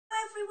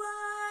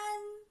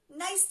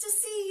Nice to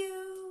see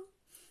you.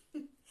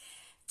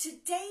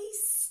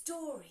 Today's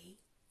story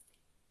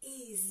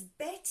is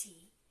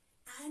Betty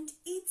and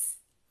it's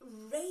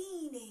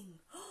raining.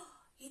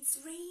 It's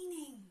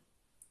raining.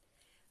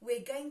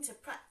 We're going to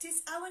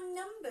practice our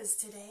numbers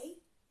today.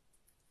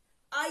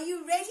 Are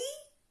you ready?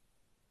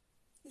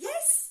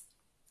 Yes?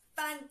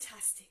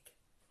 Fantastic.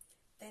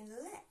 Then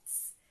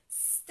let's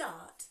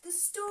start the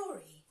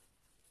story.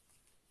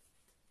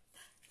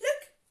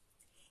 Look,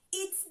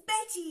 it's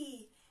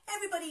Betty.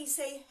 Everybody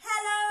say,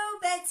 hello,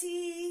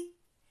 Betty.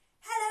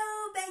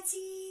 Hello,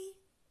 Betty.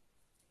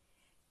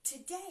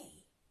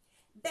 Today,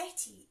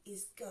 Betty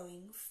is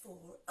going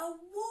for a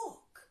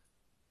walk.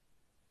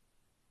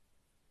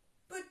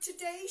 But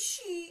today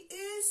she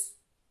is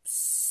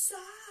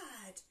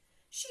sad.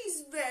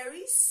 She's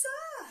very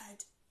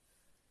sad.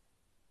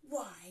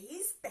 Why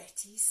is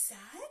Betty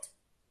sad?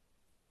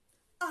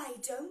 I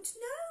don't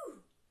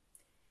know.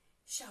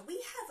 Shall we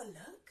have a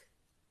look?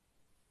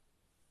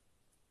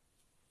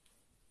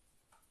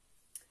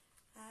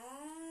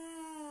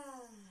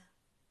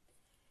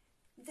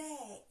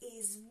 There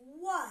is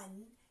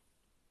one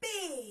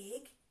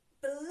big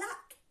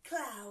black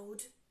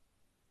cloud.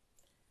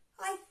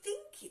 I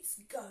think it's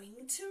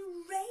going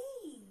to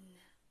rain.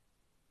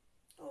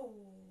 Oh.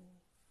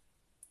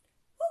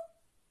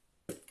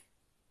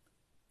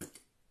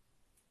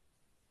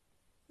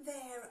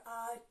 There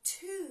are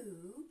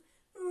two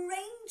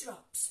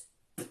raindrops.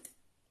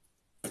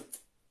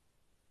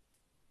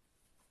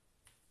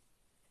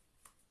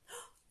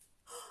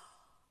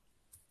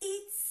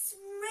 It's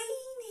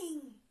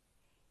raining.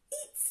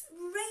 It's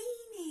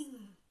raining.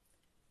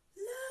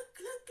 Look,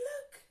 look,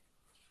 look.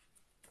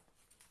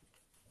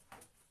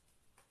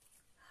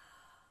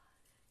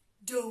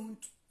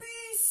 Don't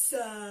be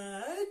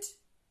sad,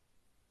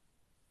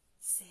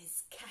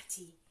 says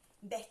Catty,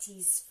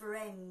 Betty's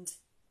friend.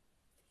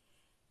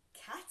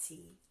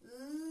 Catty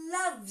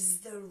loves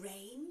the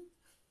rain.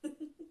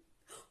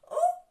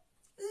 Oh,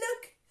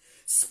 look,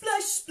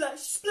 splash, splash,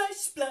 splash,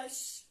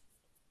 splash.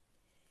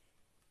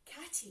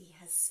 Catty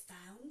has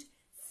found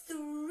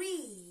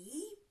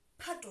 3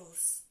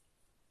 puddles.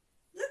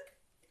 Look,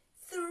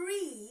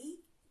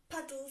 3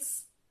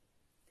 puddles.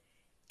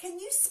 Can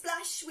you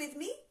splash with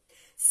me?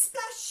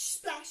 Splash,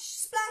 splash,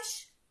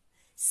 splash.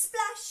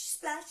 Splash,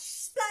 splash,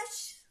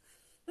 splash.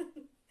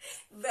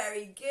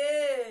 Very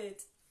good.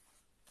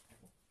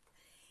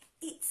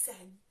 It's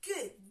a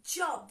good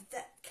job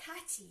that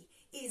Catty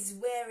is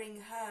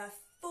wearing her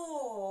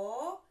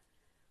 4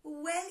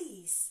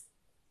 wellies.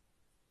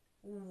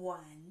 1,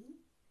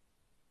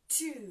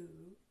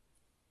 2,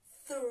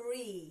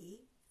 3,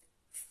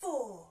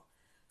 4.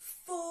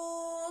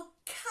 4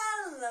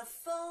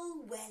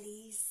 colourful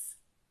wellies.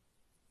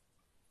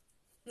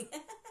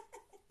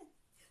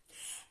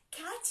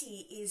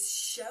 Catty is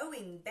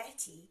showing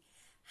Betty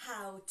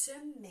how to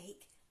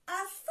make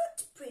a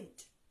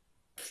footprint.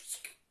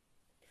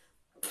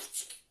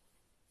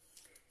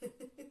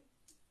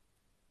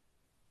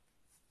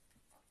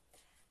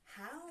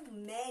 How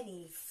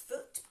many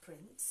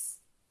footprints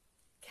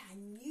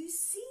can you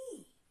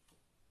see?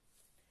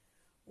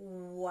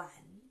 1,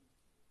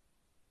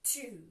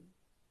 2,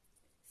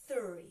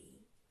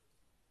 3,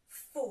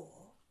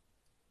 4,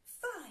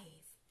 5.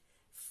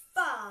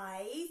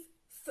 5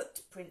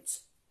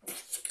 footprints.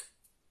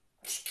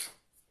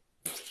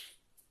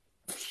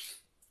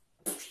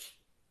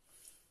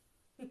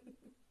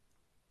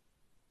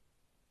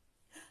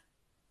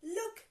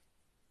 Look,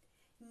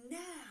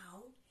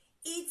 now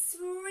it's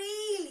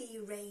really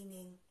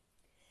raining.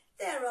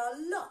 There are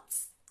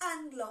lots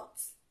and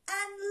lots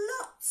and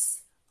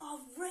lots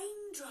of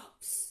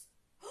raindrops.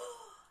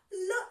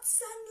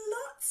 Lots and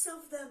lots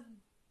of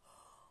them.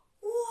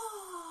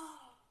 Wow!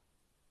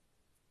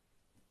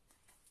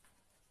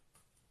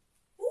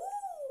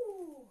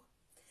 Ooh!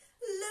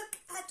 Look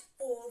at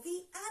all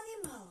the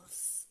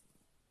animals.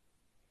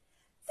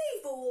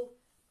 They've all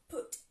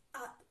put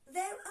up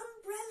their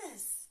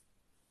umbrellas.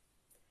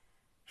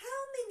 How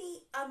many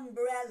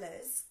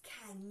umbrellas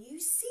can you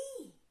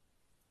see?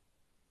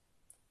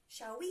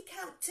 Shall we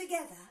count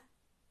together?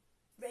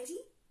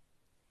 Ready?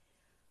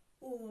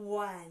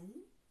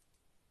 1,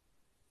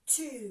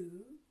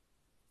 2,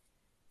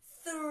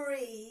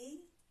 3,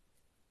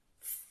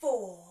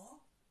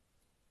 4,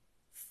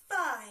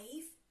 5,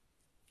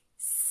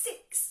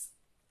 6.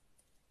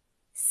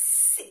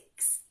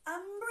 6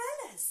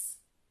 umbrellas.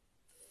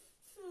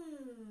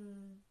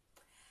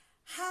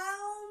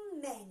 How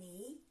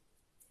many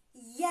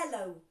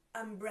yellow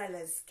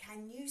umbrellas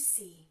can you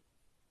see?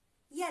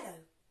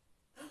 Yellow.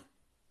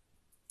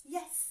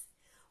 Yes,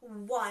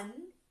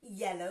 1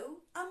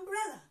 yellow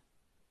umbrella.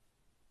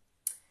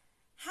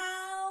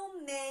 How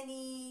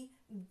many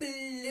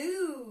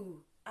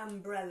blue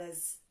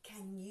umbrellas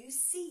can you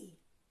see?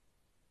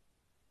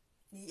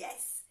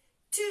 Yes,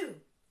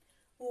 2.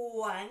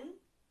 1,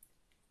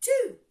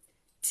 2.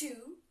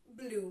 2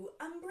 blue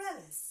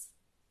umbrellas.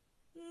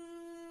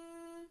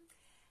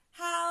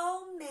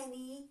 How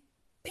many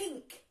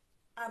pink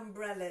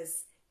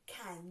umbrellas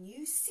can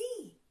you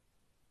see?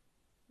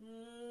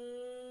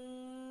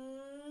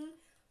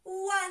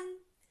 1,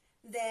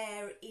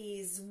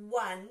 is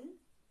one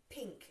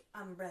pink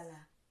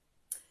umbrella.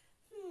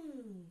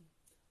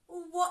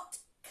 What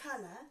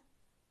colour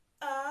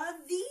are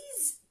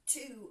these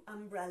two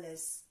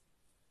umbrellas?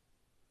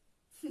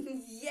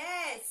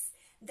 Yes,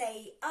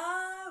 they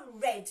are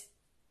red.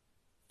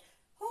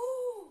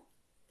 Oh,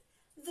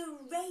 the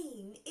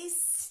rain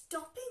is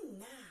stopping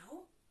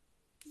now.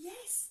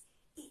 Yes,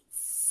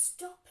 it's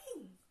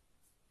stopping.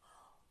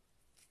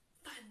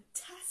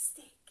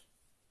 Fantastic.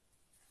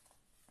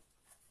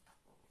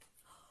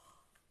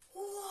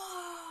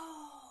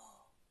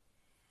 Wow!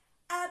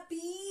 A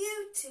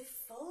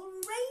beautiful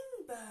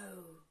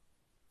rainbow.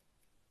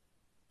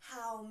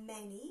 How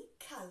many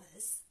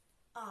colours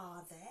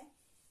are there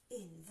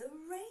in the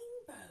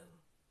rainbow?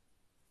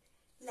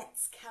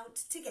 Let's count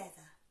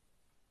together.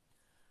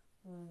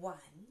 1,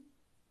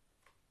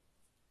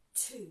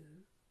 2,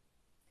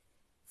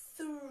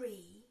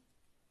 3,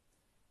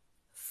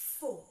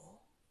 4,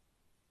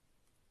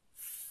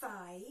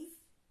 5,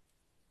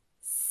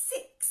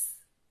 6,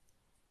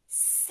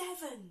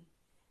 7.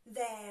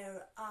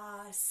 There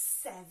are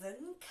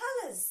 7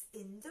 colours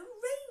in the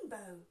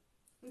rainbow.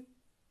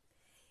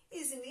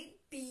 Isn't it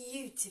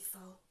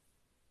beautiful?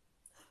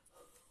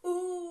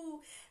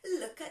 Oh,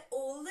 look at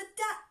all the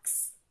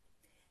ducks.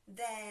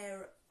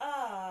 There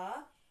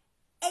are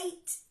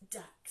 8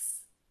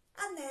 ducks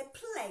and they're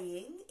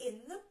playing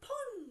in the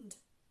pond.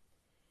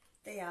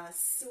 They are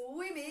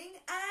swimming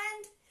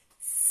and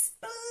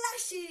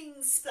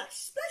splashing. Splash,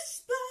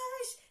 splash,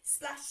 splash,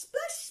 splash,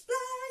 splash,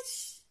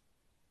 splash.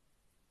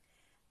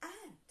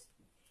 And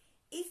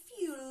if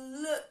you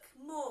look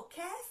more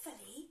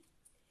carefully,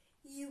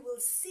 you will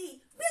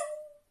see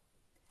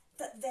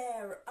that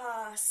there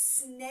are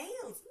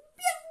snails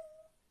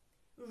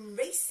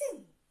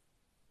racing.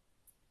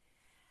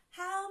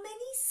 How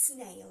many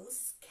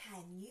snails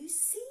can you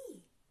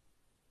see?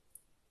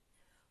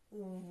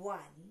 1,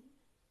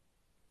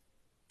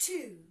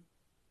 2,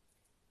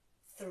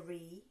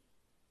 3,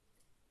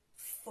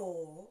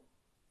 4,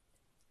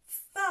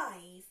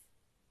 5,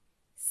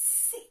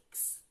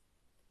 6,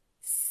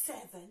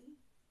 7,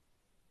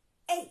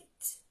 8,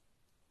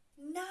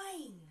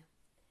 9.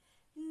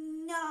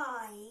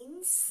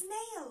 9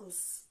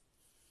 snails.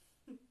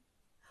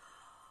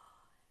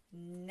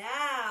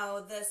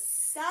 Now the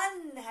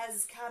sun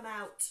has come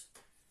out.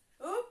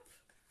 Oop.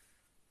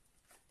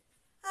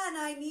 And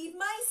I need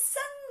my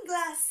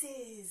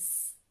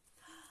sunglasses.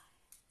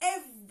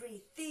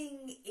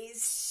 Everything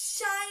is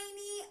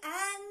shiny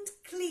and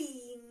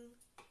clean.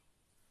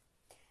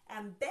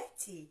 And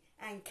Betty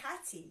and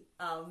Catty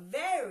are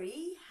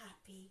very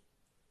happy.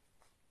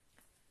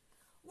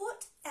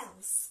 What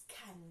else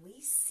can we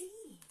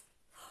see?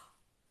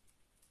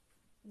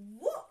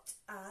 What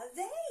are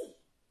they?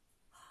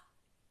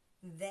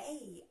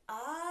 They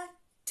are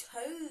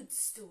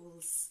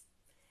toadstools.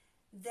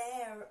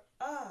 There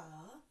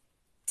are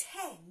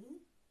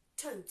 10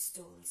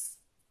 toadstools.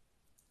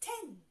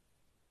 10.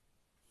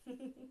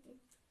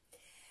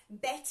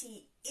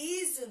 Betty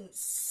isn't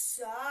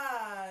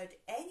sad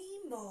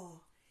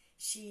anymore.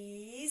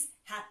 She's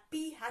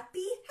happy,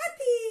 happy,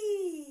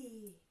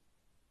 happy.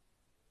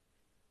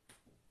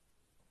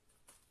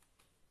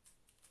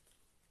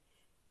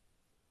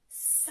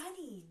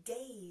 Sunny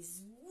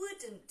days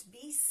wouldn't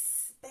be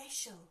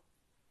special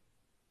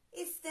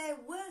if there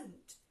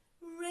weren't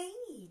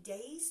rainy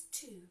days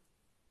too.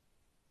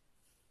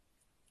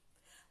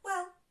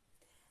 Well,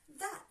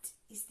 that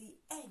is the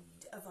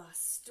end of our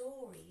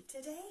story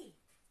today.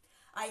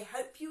 I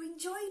hope you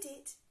enjoyed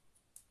it.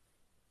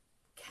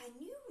 Can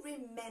you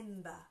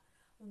remember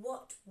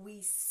what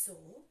we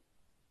saw?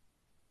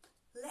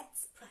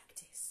 Let's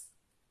practice.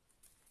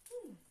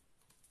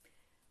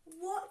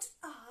 What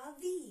are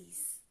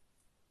these?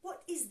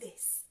 What is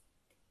this?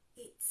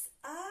 It's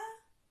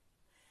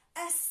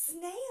a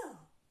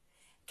snail.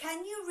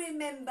 Can you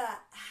remember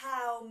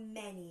how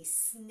many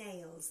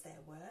snails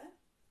there were?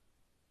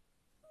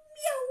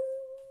 Meow!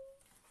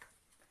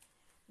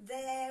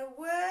 There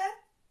were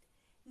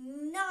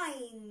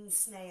 9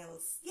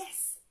 snails.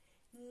 Yes,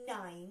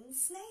 9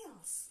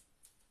 snails.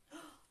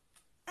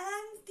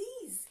 And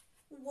these,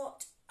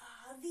 what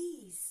are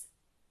these?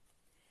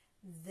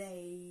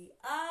 They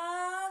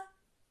are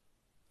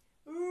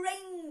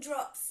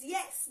raindrops.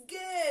 Yes,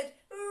 good.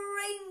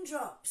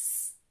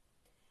 Raindrops.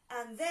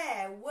 And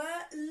there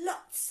were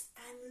lots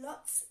and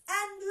lots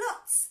and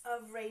lots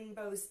of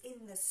rainbows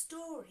in the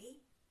story.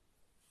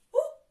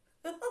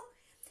 Ooh.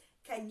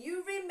 Can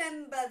you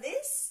remember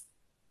this?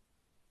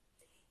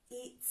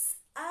 It's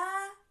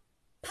a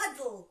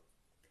puddle.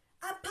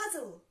 A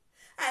puddle.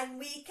 And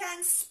we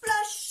can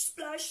splash,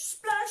 splash,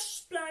 splash,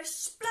 splash,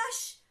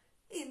 splash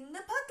in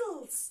the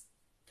puddles.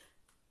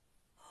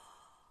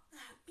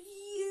 A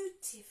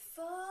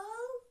beautiful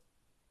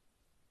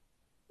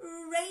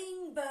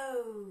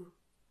rainbow.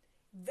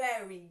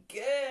 Very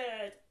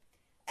good.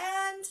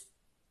 And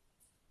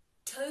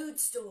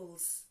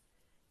toadstools.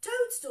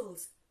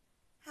 Toadstools.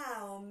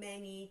 How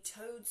many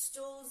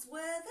toadstools were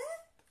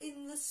there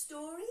in the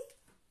story?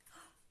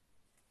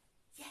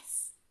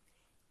 Yes,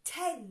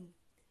 10.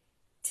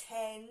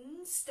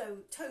 10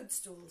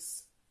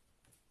 toadstools.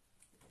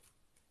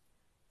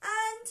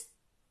 And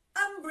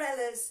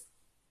umbrellas.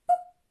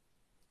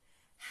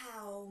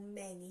 How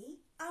many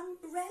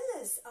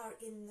umbrellas are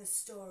in the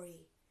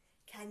story?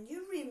 Can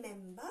you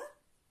remember?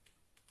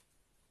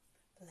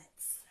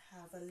 Let's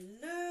have a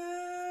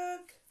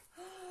look.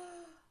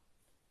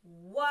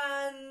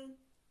 1,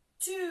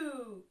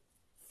 2,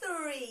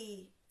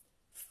 3,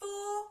 4,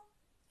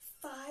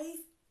 5,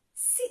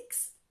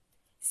 6.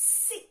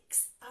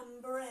 6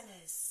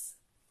 umbrellas.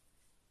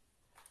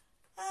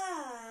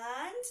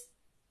 And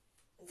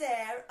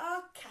there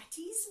are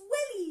Catty's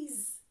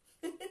wellies.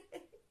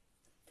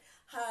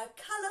 Her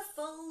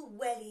colourful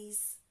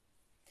wellies.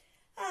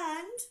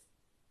 And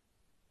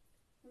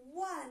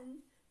one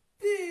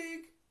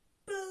big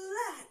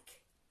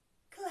black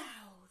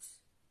cloud.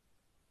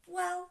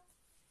 Well,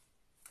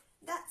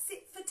 that's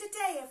it for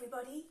today,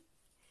 everybody.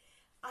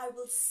 I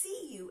will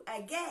see you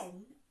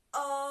again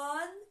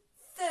on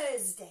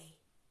Thursday.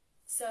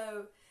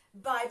 So,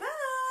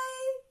 bye-bye.